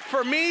plan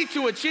for me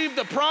to achieve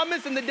the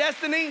promise and the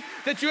destiny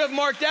that you have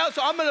marked out.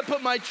 So I'm gonna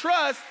put my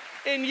trust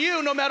in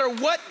you no matter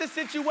what the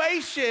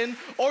situation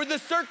or the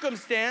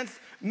circumstance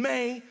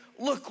may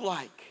look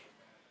like.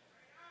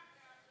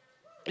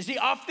 You see,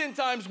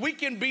 oftentimes we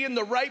can be in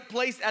the right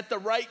place at the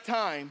right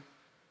time,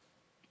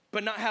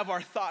 but not have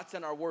our thoughts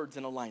and our words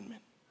in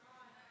alignment.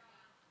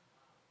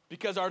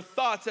 Because our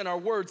thoughts and our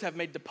words have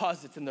made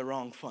deposits in the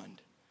wrong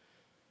fund.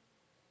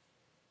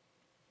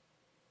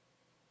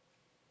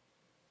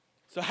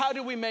 So how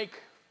do we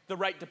make the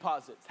right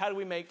deposits? How do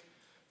we make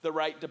the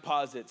right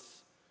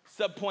deposits?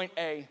 Subpoint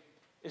A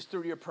is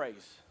through your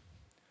praise.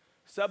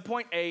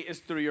 Subpoint A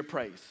is through your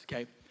praise,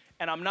 okay?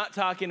 And I'm not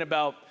talking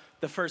about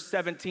the first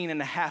 17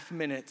 and a half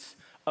minutes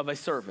of a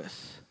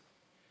service.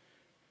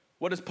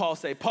 What does Paul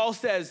say? Paul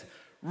says,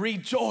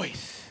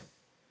 rejoice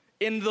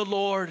in the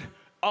Lord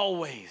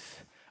always.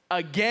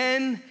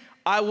 Again,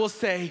 I will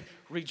say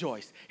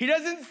rejoice. He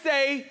doesn't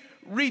say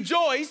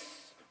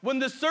rejoice when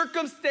the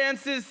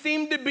circumstances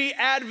seem to be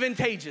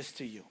advantageous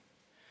to you.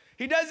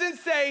 He doesn't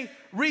say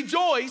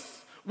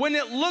rejoice when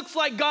it looks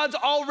like God's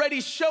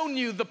already shown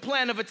you the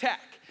plan of attack.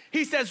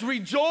 He says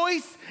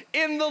rejoice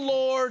in the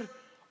Lord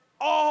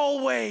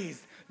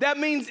always. That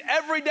means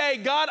every day,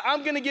 God,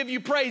 I'm gonna give you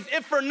praise,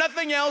 if for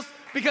nothing else,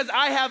 because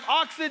I have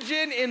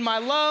oxygen in my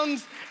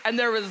lungs and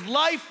there is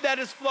life that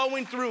is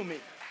flowing through me.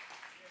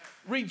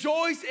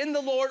 Rejoice in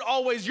the Lord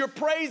always. Your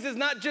praise is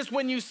not just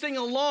when you sing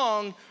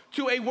along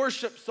to a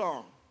worship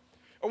song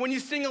or when you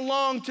sing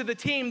along to the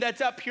team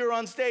that's up here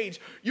on stage.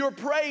 Your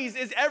praise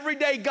is every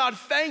day, God,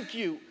 thank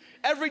you.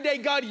 Every day,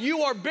 God,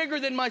 you are bigger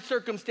than my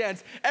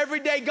circumstance. Every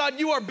day, God,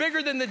 you are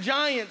bigger than the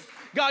giants.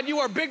 God, you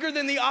are bigger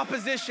than the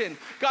opposition.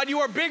 God, you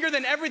are bigger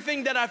than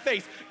everything that I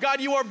face.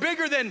 God, you are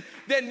bigger than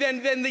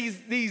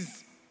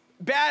these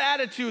bad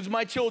attitudes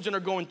my children are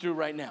going through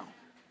right now.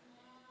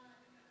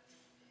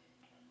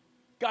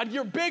 God,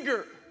 you're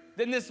bigger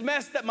than this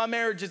mess that my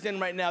marriage is in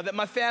right now, that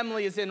my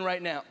family is in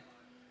right now.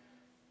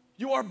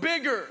 You are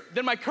bigger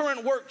than my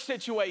current work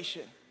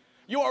situation.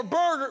 You are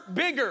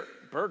bigger.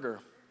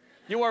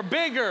 You are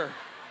bigger.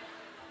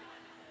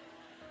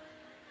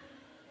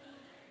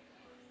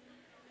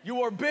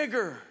 You are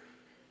bigger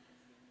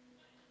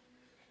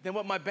than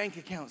what my bank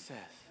account says.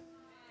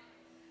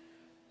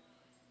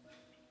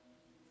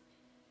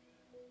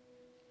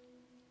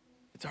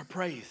 It's our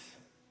praise,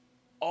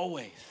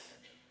 always.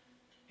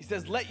 He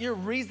says, let your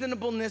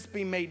reasonableness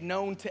be made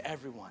known to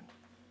everyone.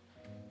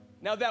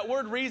 Now that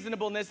word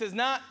reasonableness is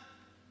not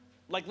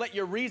like let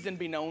your reason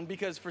be known,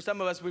 because for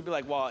some of us we'd be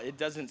like, well, it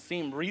doesn't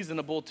seem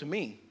reasonable to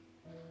me.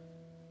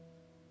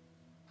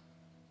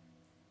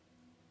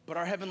 But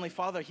our Heavenly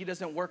Father, He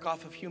doesn't work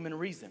off of human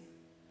reason.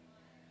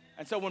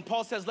 And so when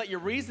Paul says, let your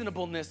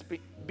reasonableness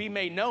be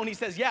made known, he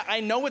says, yeah,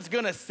 I know it's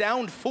gonna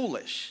sound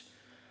foolish.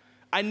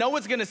 I know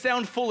it's gonna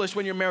sound foolish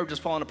when your marriage is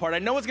falling apart. I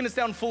know it's gonna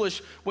sound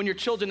foolish when your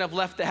children have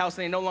left the house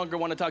and they no longer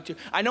wanna talk to you.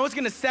 I know it's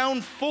gonna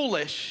sound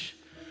foolish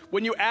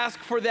when you ask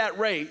for that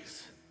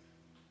raise.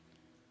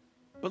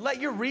 But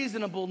let your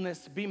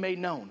reasonableness be made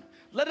known.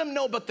 Let them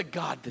know about the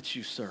God that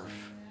you serve.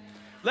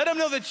 Let them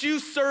know that you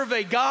serve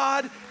a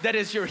God that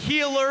is your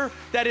healer,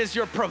 that is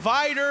your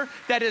provider,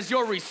 that is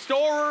your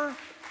restorer,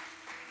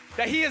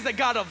 that He is a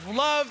God of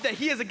love, that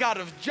He is a God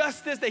of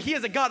justice, that He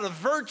is a God of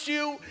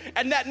virtue,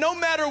 and that no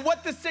matter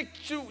what the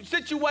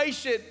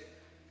situation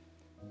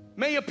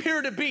may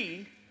appear to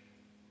be,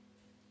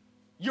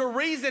 your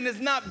reason is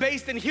not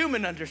based in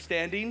human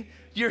understanding.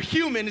 Your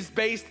human is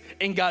based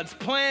in God's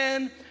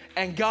plan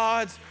and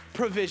God's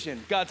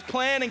provision. God's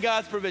plan and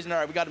God's provision. All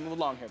right, we got to move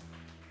along here.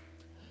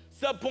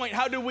 Subpoint,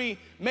 how do we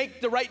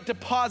make the right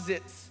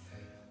deposits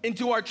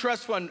into our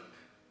trust fund?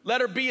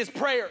 Letter B is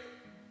prayer.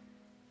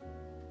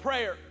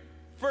 Prayer.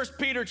 1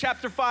 Peter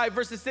chapter 5,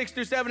 verses 6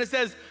 through 7, it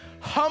says,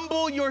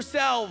 humble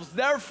yourselves,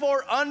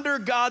 therefore, under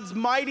God's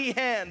mighty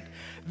hand,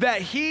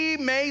 that He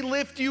may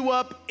lift you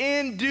up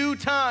in due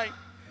time.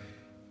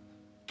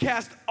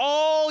 Cast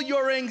all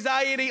your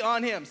anxiety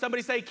on Him.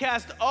 Somebody say,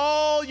 cast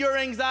all your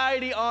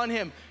anxiety on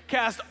Him.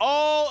 Cast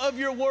all of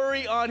your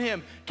worry on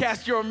Him.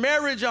 Cast your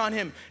marriage on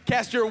Him.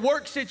 Cast your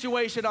work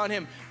situation on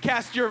Him.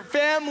 Cast your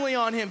family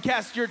on Him.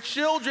 Cast your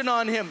children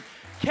on Him.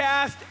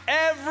 Cast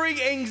every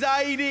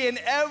anxiety and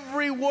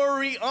every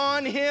worry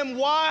on Him.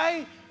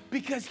 Why?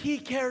 Because He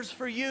cares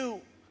for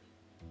you.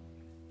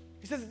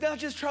 He says it's not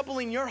just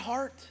troubling your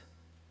heart.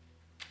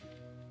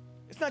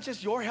 It's not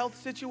just your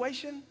health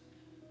situation.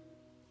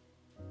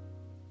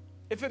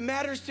 If it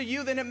matters to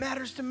you, then it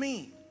matters to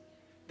me.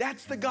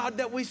 That's the God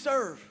that we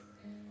serve.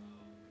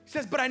 He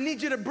says, but I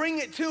need you to bring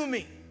it to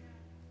me.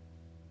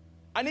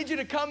 I need you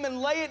to come and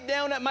lay it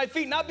down at my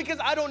feet, not because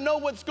I don't know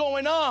what's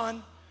going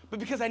on, but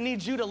because I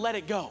need you to let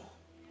it go.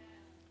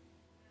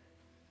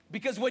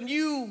 Because when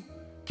you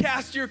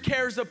cast your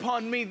cares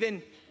upon me,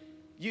 then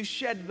you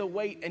shed the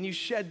weight and you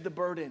shed the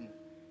burden.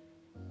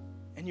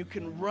 And you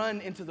can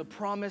run into the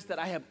promise that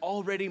I have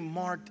already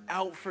marked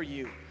out for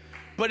you.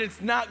 But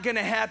it's not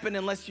gonna happen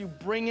unless you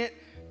bring it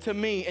to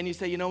me and you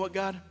say, you know what,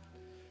 God?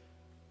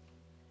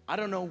 I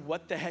don't know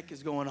what the heck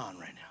is going on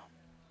right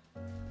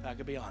now, if I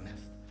could be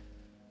honest,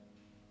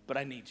 but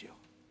I need you.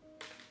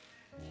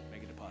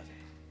 Make a deposit.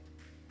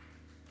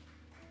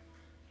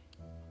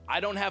 I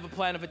don't have a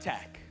plan of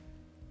attack,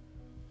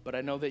 but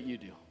I know that you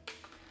do.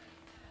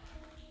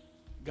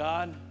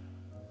 God,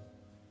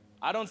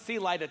 I don't see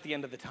light at the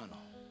end of the tunnel,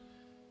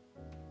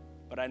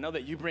 but I know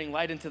that you bring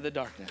light into the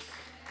darkness.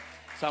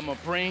 So I'm gonna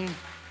bring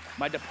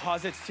my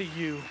deposits to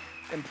you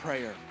in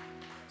prayer.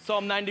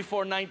 Psalm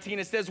 94:19,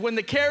 it says, when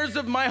the cares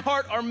of my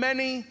heart are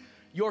many,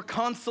 your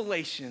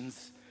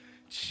consolations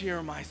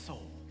cheer my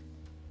soul.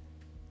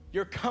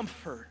 Your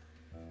comfort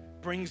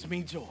brings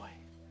me joy.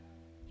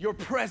 Your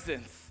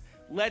presence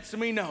lets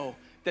me know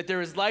that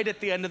there is light at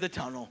the end of the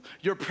tunnel.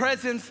 Your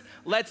presence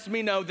lets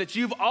me know that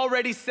you've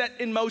already set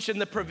in motion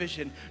the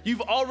provision.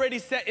 You've already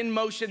set in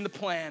motion the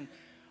plan.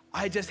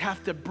 I just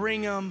have to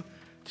bring them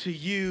to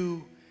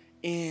you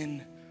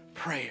in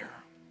prayer.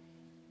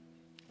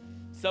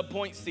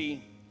 Subpoint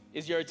C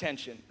is your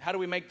attention. How do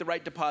we make the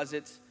right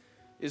deposits?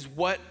 Is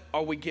what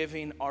are we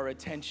giving our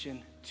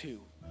attention to?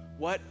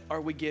 What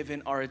are we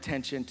giving our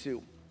attention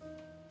to?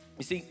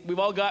 You see, we've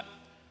all got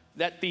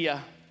that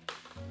Thea.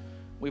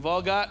 We've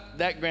all got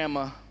that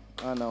grandma.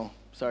 Oh no,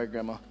 sorry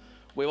grandma.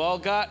 We've all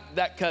got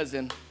that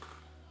cousin.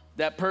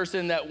 That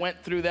person that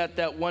went through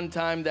that one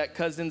time, that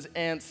cousin's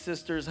aunt's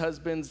sister's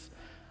husband's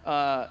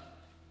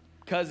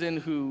cousin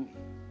who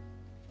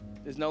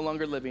is no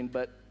longer living,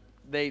 but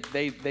they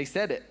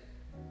said it.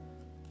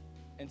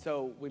 And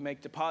so we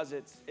make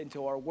deposits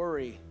into our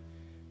worry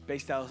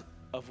based out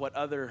of what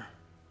other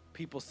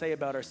people say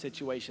about our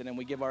situation, and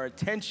we give our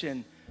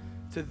attention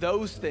to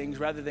those things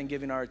rather than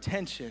giving our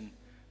attention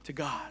to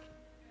God.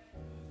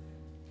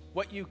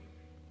 What you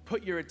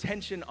put your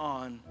attention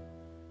on,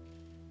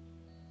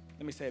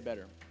 let me say it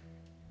better.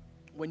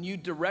 When you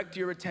direct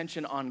your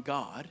attention on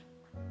God,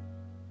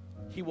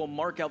 He will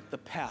mark out the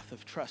path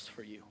of trust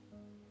for you.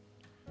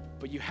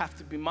 But you have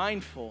to be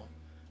mindful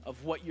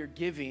of what you're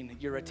giving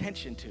your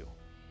attention to.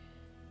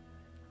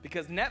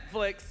 Because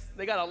Netflix,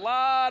 they got a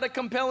lot of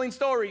compelling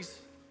stories.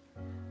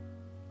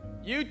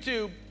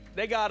 YouTube,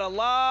 they got a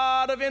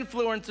lot of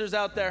influencers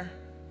out there.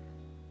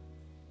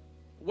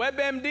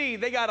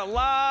 WebMD, they got a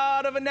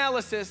lot of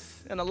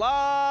analysis and a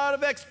lot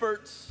of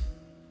experts.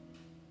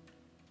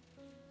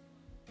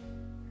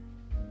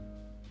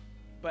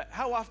 But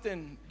how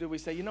often do we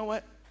say, you know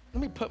what?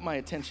 Let me put my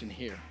attention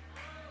here.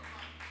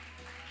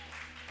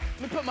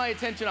 Let me put my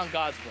attention on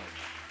God's word.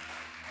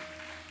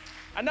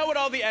 I know what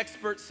all the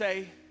experts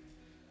say.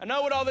 I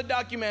know what all the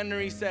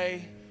documentaries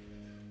say.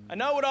 I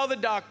know what all the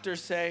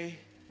doctors say.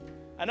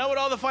 I know what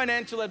all the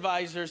financial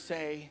advisors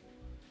say.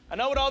 I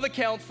know what all the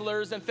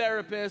counselors and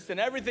therapists and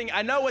everything,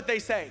 I know what they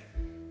say.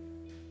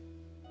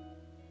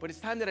 But it's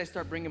time that I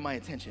start bringing my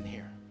attention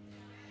here.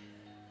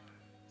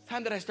 It's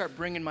time that I start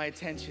bringing my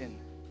attention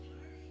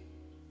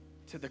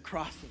to the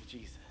cross of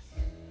Jesus.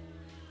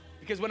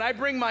 Because when I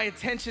bring my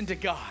attention to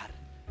God,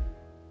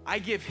 I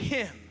give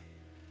Him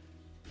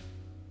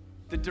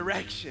the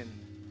direction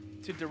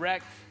to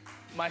direct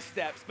my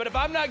steps. But if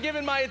I'm not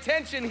giving my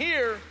attention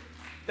here,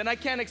 then I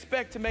can't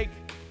expect to make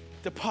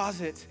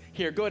deposits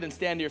here. Go ahead and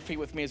stand to your feet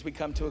with me as we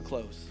come to a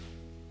close.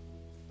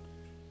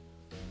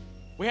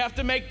 We have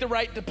to make the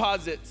right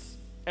deposits.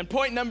 And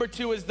point number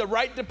 2 is the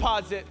right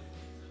deposit.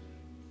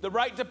 The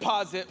right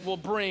deposit will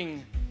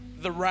bring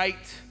the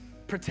right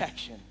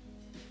protection.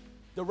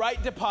 The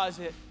right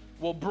deposit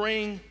will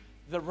bring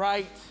the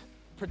right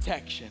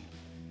protection.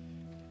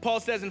 Paul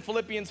says in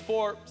Philippians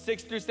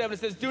 4:6-7, it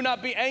says, do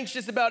not be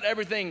anxious about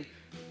everything.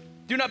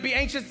 Do not be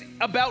anxious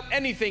about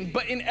anything,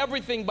 but in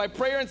everything, by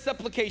prayer and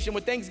supplication,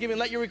 with thanksgiving,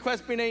 let your requests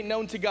be made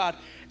known to God.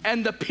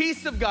 And the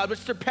peace of God, which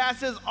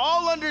surpasses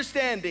all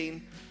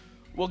understanding,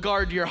 will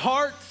guard your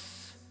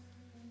hearts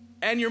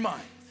and your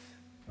minds.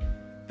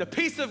 The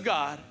peace of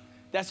God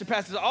that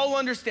surpasses all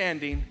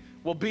understanding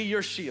will be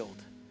your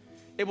shield.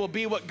 It will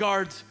be what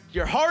guards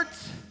your heart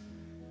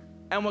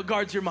and what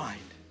guards your mind.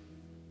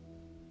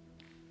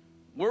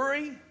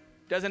 Worry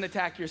doesn't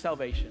attack your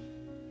salvation.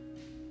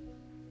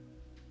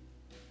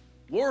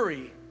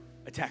 Worry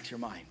attacks your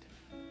mind.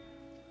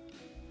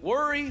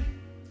 Worry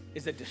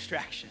is a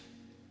distraction.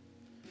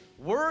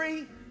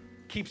 Worry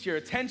keeps your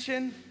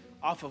attention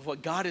off of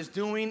what God is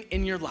doing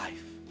in your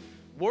life.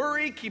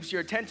 Worry keeps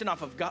your attention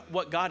off of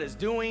what God is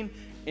doing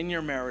in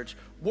your marriage.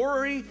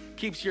 Worry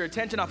keeps your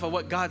attention off of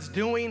what God's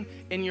doing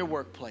in your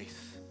workplace.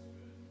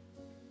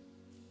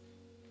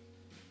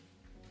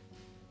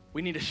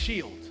 We need a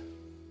shield.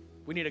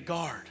 We need a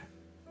guard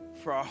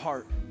for our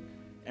heart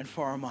and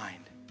for our mind.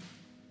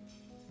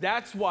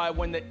 That's why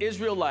when the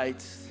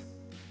Israelites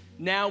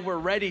now were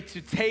ready to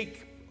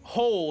take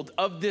hold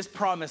of this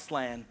promised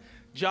land,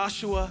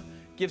 Joshua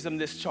gives them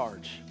this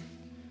charge.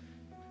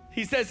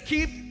 He says,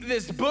 keep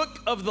this book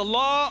of the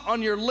law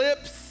on your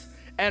lips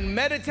and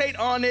meditate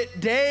on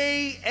it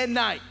day and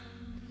night,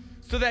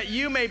 so that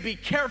you may be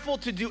careful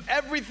to do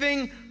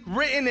everything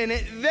written in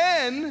it.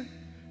 Then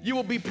you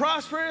will be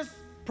prosperous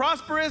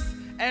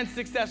and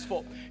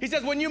successful. He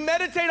says, when you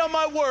meditate on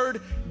my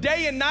word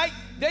day and night,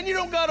 then you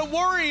don't gotta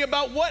worry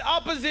about what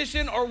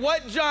opposition or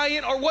what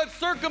giant or what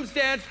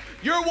circumstance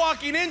you're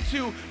walking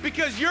into,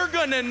 because you're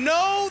gonna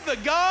know the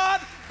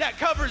God that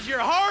covers your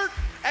heart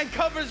and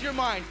covers your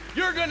mind.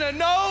 You're gonna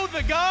know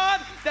the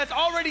God that's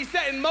already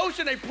set in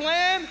motion a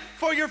plan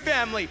for your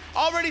family,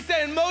 already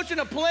set in motion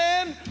a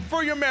plan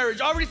for your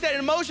marriage, already set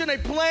in motion a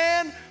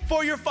plan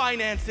for your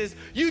finances.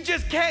 You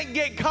just can't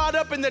get caught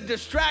up in the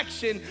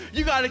distraction.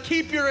 You gotta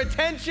keep your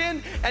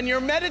attention and your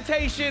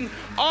meditation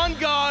on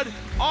God,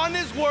 on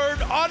His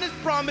word, on His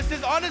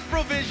promises, on His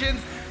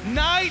provisions,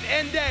 night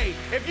and day.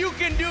 If you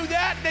can do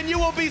that, then you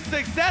will be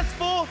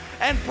successful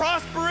and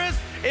prosperous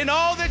in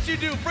all that you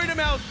do. Freedom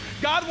House,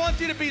 God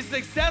wants you to be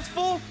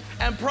successful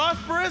and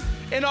prosperous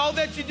in all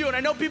that you do. And I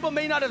know people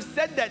may not have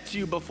said that to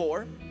you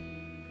before.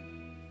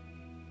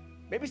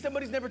 Maybe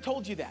somebody's never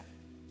told you that.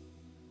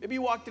 Maybe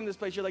you walked in this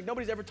place, you're like,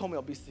 nobody's ever told me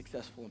I'll be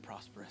successful and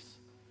prosperous.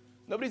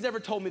 Nobody's ever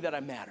told me that I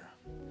matter.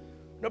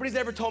 Nobody's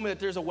ever told me that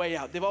there's a way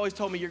out. They've always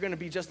told me you're gonna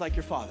be just like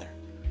your father.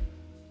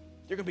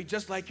 You're gonna be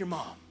just like your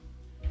mom.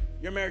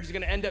 Your marriage is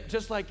gonna end up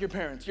just like your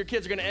parents. Your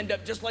kids are gonna end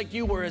up just like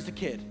you were as a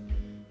kid.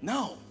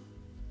 No,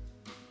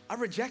 I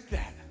reject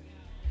that.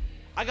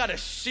 I got a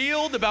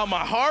shield about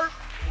my heart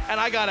and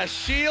I got a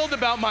shield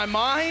about my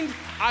mind.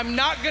 I'm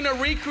not gonna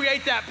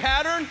recreate that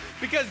pattern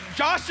because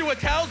Joshua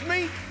tells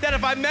me that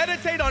if I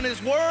meditate on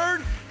his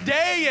word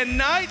day and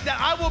night, that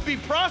I will be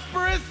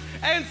prosperous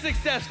and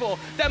successful.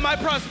 That my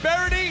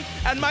prosperity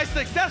and my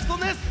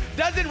successfulness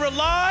doesn't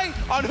rely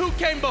on who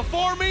came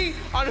before me,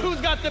 on who's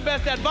got the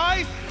best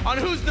advice, on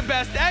who's the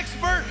best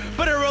expert,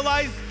 but it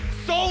relies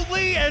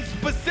solely and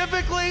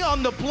specifically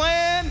on the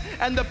plan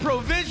and the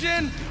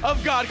provision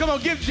of God. Come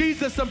on, give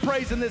Jesus some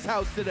praise in this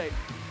house today.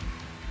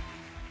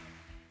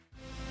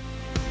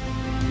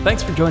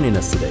 Thanks for joining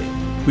us today.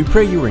 We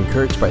pray you were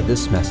encouraged by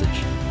this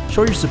message.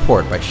 Show your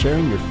support by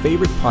sharing your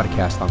favorite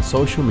podcast on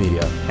social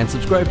media and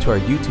subscribe to our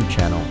YouTube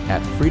channel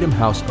at Freedom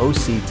House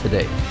OC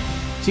today.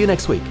 See you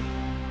next week.